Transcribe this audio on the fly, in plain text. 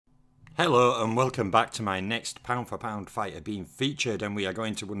Hello and welcome back to my next pound for pound fighter being featured, and we are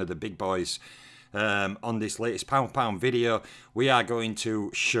going to one of the big boys on this latest pound for pound video. We are going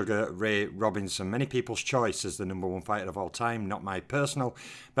to Sugar Ray Robinson, many people's choice as the #1 fighter of all time, not my personal,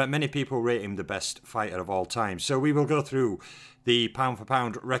 but many people rate him the best fighter of all time. So we will go through the pound for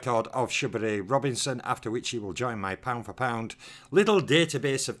pound record of Sugar Ray Robinson, after which he will join my pound for pound little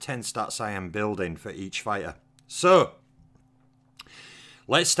database of 10 stats I am building for each fighter. So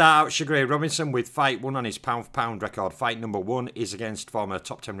let's start out Sugar Ray Robinson with fight 1 on his pound for pound record. Fight number 1 is against former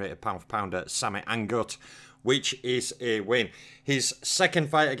top 10 rated pound for pounder Sammy Angut, which is a win. His second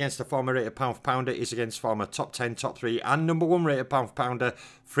fight against the former rated pound for pounder is against former top 10, top 3 and #1 rated pound for pounder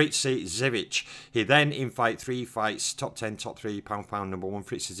Fritzy Zivic. He then in fight 3 fights top 10, top 3 pound for pound #1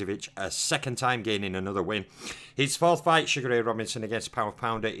 Fritzy Zivic a second time, gaining another win. His fourth fight, Sugar Ray Robinson against pound for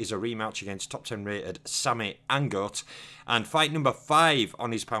pounder, is a rematch against top 10 rated Sammy Angut. And fight number 5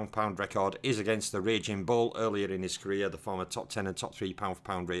 on his pound for pound record is against the Raging Bull earlier in his career, the former top 10 and top 3 pound for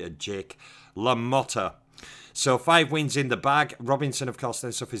pound rated Jake LaMotta. So 5 wins in the bag. Robinson, of course,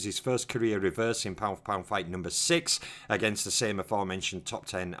 then suffers his first career reverse in pound for pound fight number 6 against the same aforementioned top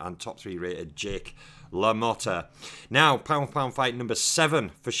 10 and top 3 rated Jake LaMotta. Now, pound for pound fight number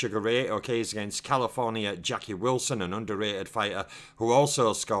 7 for Sugar Ray, okay, is against California Jackie Wilson, an underrated fighter who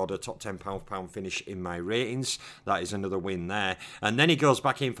also scored a top 10 pound for pound finish in my ratings. That is another win there. And then he goes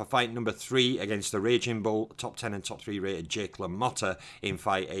back in for fight number 3 against the Raging Bull, top 10 and top 3 rated Jake LaMotta in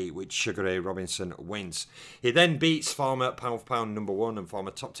fight 8, which Sugar Ray Robinson wins. He then beats former pound for pound #1 and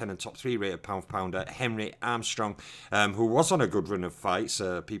former top 10 and top 3 rated pound for pounder Henry Armstrong, who was on a good run of fights.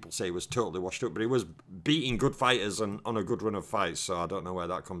 People say he was totally washed up, but he was beating good fighters and on a good run of fights, so I don't know where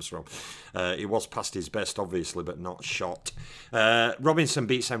that comes from. He was past his best, obviously, but not shot. Robinson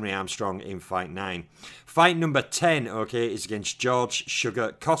beats Henry Armstrong in fight 9. Fight number 10, okay, is against George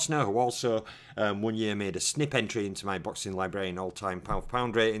Sugar Costner, who also one year made a snip entry into my boxing librarian all-time pound for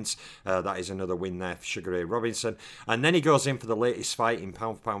pound ratings. That is another win there for Sugar Ray Robinson. And then he goes in for the latest fight in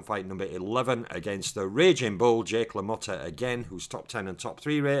pound for pound fight number 11 against the Raging Bull, Jake LaMotta again, who's top 10 and top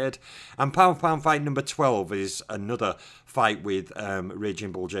 3 rated. And pound for pound fight number 12 is another fight with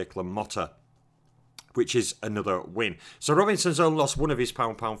Raging Bull, Jake LaMotta, which is another win. So Robinson's only lost one of his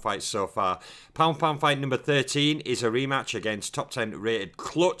pound for pound fights so far. Pound for pound fight number 13 is a rematch against top 10 rated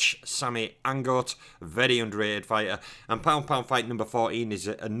Clutch Sammy Angut, very underrated fighter. And pound for pound fight number 14 is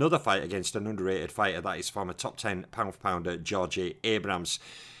another fight against an underrated fighter, that is former top 10 pound for pounder Georgie Abrams.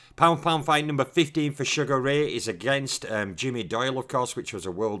 Pound for pound fight number 15 for Sugar Ray is against Jimmy Doyle, of course, which was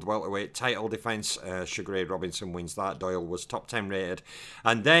a world welterweight title defence. Sugar Ray Robinson wins that. Doyle was top 10 rated.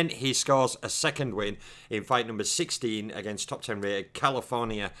 And then he scores a second win in fight number 16 against top 10 rated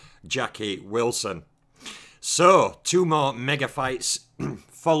California Jackie Wilson. So, 2 more mega fights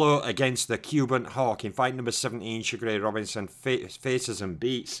follow against the Cuban Hawk. In fight number 17, Sugar Ray Robinson faces and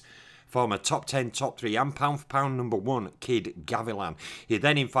beats former top 10, top 3 and pound for pound #1 Kid Gavilan. He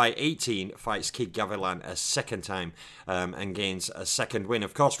then in fight 18 fights Kid Gavilan a second time and gains a second win.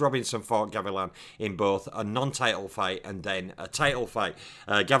 Of course, Robinson fought Gavilan in both a non-title fight and then a title fight.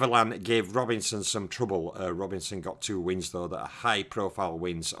 Gavilan gave Robinson some trouble. Robinson got 2 wins though that are high profile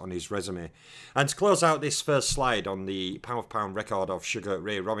wins on his resume. And to close out this first slide on the pound for pound record of Sugar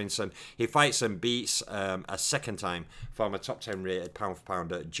Ray Robinson, he fights and beats a second time former top 10 rated pound for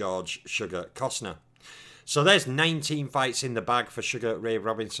pounder George Sugar Costner. So there's 19 fights in the bag for Sugar Ray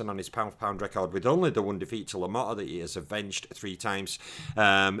Robinson on his pound for pound record, with only the one defeat to LaMotta that he has avenged 3 times.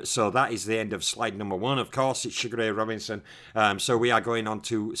 So that is the end of slide number 1. Of course, it's Sugar Ray Robinson. So we are going on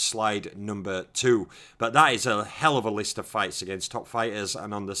to slide number 2. But that is a hell of a list of fights against top fighters.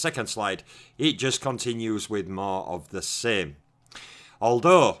 And on the second slide, it just continues with more of the same.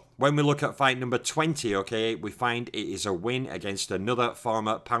 Although, when we look at fight number 20, okay, we find it is a win against another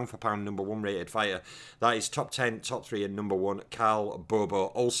former pound for pound #1 rated fighter. That is top 10, top 3 and #1 Carl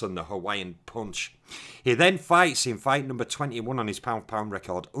Bobo Olsen, the Hawaiian Punch. He then fights in fight number 21 on his pound for pound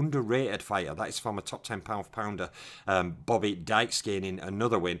record, underrated fighter. That is former top 10 pound for pounder Bobby Dykes, gaining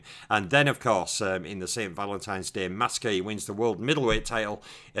another win. And then, of course, in the St. Valentine's Day Massacre, he wins the world middleweight title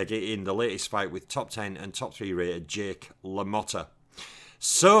in the latest fight with top 10 and top 3 rated Jake LaMotta.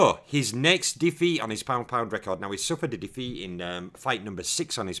 So, his next defeat on his pound for pound record. Now, he suffered a defeat in fight number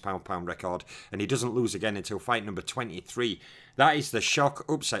 6 on his pound for pound record, and he doesn't lose again until fight number 23. That is the shock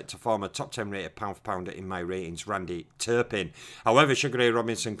upset to former top 10 rated pound for pounder in my ratings, Randy Turpin. However, Sugar Ray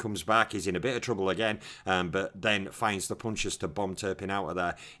Robinson comes back. He's in a bit of trouble again, but then finds the punches to bomb Turpin out of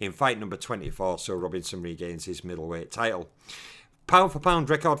there in fight number 24, so Robinson regains his middleweight title. Pound for pound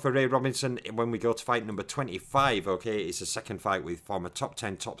record for Ray Robinson when we go to fight number 25, okay, it's a second fight with former top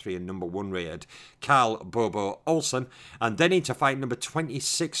 10, top 3 and number 1 rated Carl Bobo Olsen. And then into fight number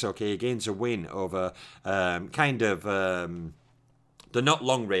 26, okay, gains a win over the not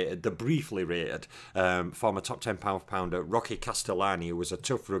long rated, the briefly rated former top 10 pound for pounder Rocky Castellani, who was a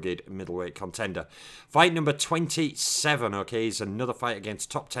tough, rugged middleweight contender. Fight number 27, okay, is another fight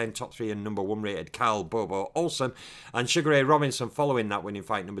against top 10, top 3 and number 1 rated Carl Bobo Olsen. And Sugar Ray Robinson, following that win in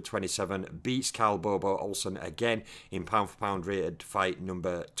fight number 27, beats Carl Bobo Olsen again in pound for pound rated fight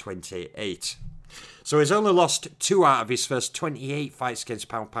number 28. So he's only lost 2 out of his first 28 fights against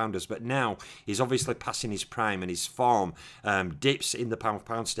pound-pounders, but now he's obviously passing his prime and his form dips in the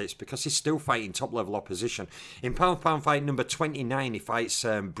pound-pound states because he's still fighting top-level opposition. In pound-pound fight number 29, he fights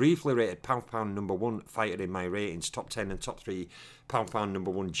briefly rated pound-pound number 1 fighter in my ratings, top 10 and top 3 pound-pound number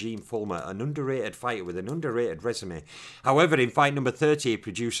 1 Gene Fulmer, an underrated fighter with an underrated resume. However, in fight number 30, he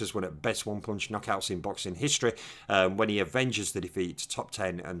produces one of the best one-punch knockouts in boxing history when he avenges the defeat to top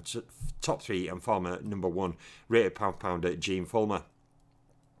 10 and top 3 and former number 1 rated pound-pounder Gene Fulmer.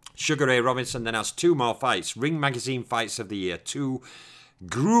 Sugar Ray Robinson then has 2 more fights, Ring Magazine Fights of the Year, 2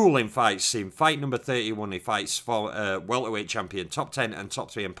 grueling fights. In fight number 31, he fights for welterweight champion, top 10 and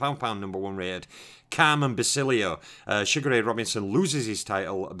top 3 and pound number 1 rated Carmen Basilio. Sugar Ray Robinson loses his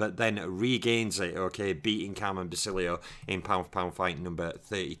title, but then regains it, okay, beating Carmen Basilio in pound for pound fight number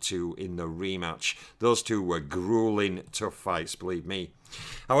 32 in the rematch. Those 2 were grueling, tough fights, believe me.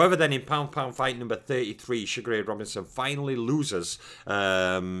 However, then in pound fight number 33, Sugar Ray Robinson finally loses,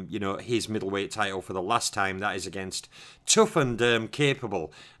 his middleweight title for the last time. That is against tough and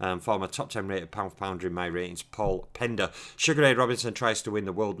capable former top 10 rated pound for pounder in my ratings, Paul Pender. Sugar Ray Robinson tries to win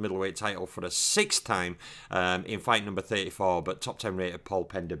the world middleweight title for a 6th time in fight number 34, but top 10 rated Paul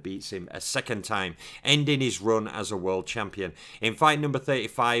Pender beats him a 2nd time, ending his run as a world champion. In fight number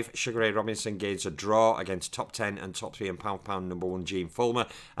 35, Sugar Ray Robinson gains a draw against top 10 and top 3 and pound number 1 Gene Fulmer,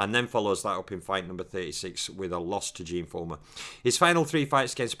 and then follows that up in fight number 36 with a loss to Gene Fulmer. His final 3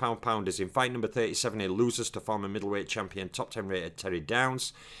 fights against pound-pounders. In fight number 37, he loses to former middleweight champion, top 10 rated Terry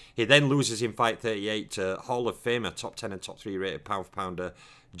Downs. He then loses in fight 38 to Hall of Famer, top 10 and top 3 rated pound-pounder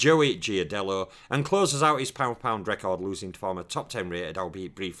Joey Giardello, and closes out his pound-pound record, losing to former top 10 rated,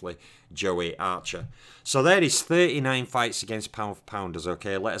 albeit briefly, Joey Archer. So there is 39 fights against pound-pounders,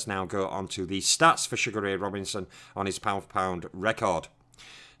 okay? Let us now go on to the stats for Sugar Ray Robinson on his pound-pound record.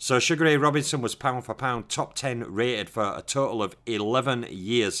 So Sugar Ray Robinson was pound for pound top 10 rated for a total of 11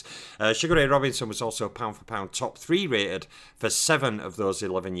 years. Sugar Ray Robinson was also pound for pound top 3 rated for 7 of those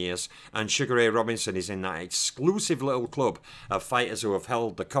 11 years. And Sugar Ray Robinson is in that exclusive little club of fighters who have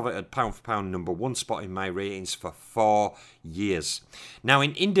held the coveted pound for pound number 1 spot in my ratings for 4 years. Now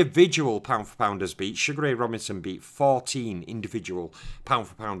in individual pound for pounders beat, Sugar Ray Robinson beat 14 individual pound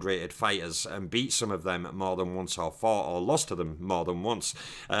for pound rated fighters and beat some of them more than once or lost to them more than once.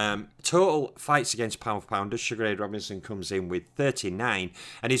 Total fights against pound for pounders, Sugar Ray Robinson comes in with 39,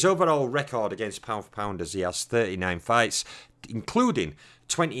 and his overall record against pound for pounders, he has 39 fights, including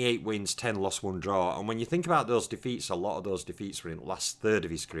 28 wins, 10 loss, 1 draw. And when you think about those defeats, a lot of those defeats were in the last third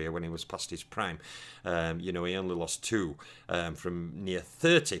of his career when he was past his prime. He only lost 2 from near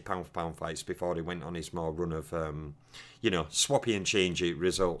 30 pound for pound fights before he went on his more run of, swappy and changey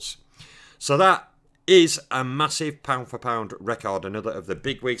results. So that is a massive pound for pound record. Another of the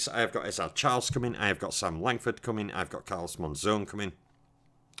big wigs. I have got S.R. Charles coming. I have got Sam Langford coming. I've got Carlos Monzon coming.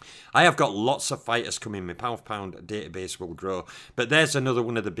 I have got lots of fighters coming. My pound for pound database will grow. But there's another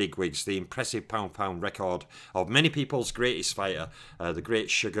one of the big wigs. The impressive pound for pound record of many people's greatest fighter, the great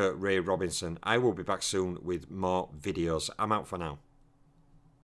Sugar Ray Robinson. I will be back soon with more videos. I'm out for now.